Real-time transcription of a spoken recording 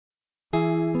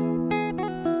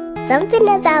something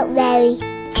about Mary.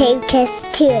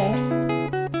 Totus2us.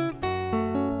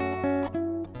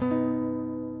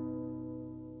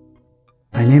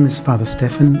 My name is Father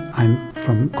Stefan. I'm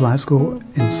from Glasgow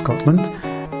in Scotland.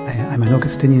 I'm an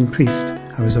Augustinian priest.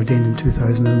 I was ordained in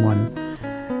 2001.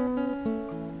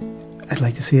 I'd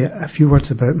like to say a few words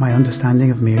about my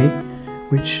understanding of Mary,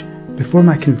 which before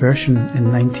my conversion in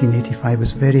 1985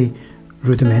 was very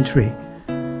rudimentary.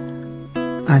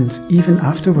 And even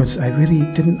afterwards I really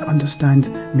didn't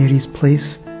understand Mary's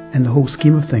place in the whole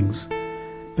scheme of things.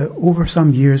 But over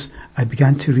some years I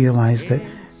began to realise that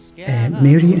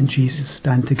Mary and Jesus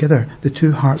stand together, the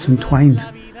two hearts entwined,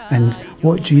 and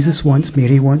what Jesus wants,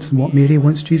 Mary wants, and what Mary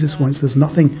wants, Jesus wants. There's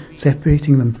nothing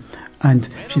separating them, and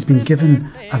she's been given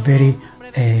a very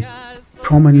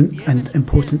prominent and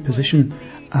important position,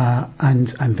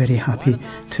 and I'm very happy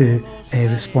to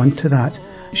respond to that.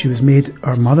 She was made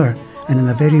our mother, and in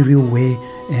a very real way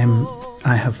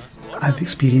I've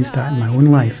experienced that in my own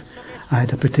life. I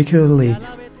had a particularly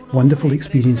wonderful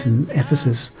experience in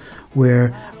Ephesus,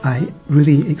 where I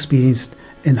really experienced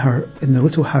in the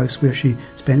little house where she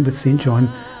spent with St. John,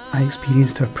 I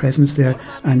experienced her presence there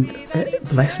and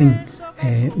blessing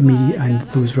me and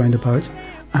those round about,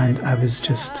 and I was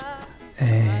just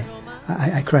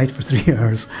I cried for 3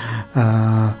 hours,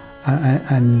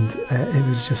 and it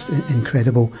was just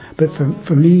incredible. But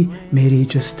for me, Mary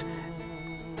just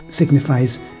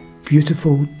signifies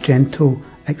beautiful, gentle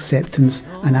acceptance,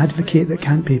 an advocate that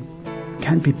can't be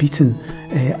beaten,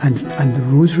 and the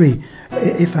rosary.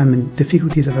 If I'm in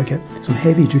difficulties, if I get some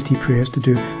heavy duty prayers to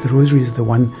do, the rosary is the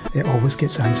one that always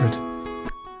gets answered.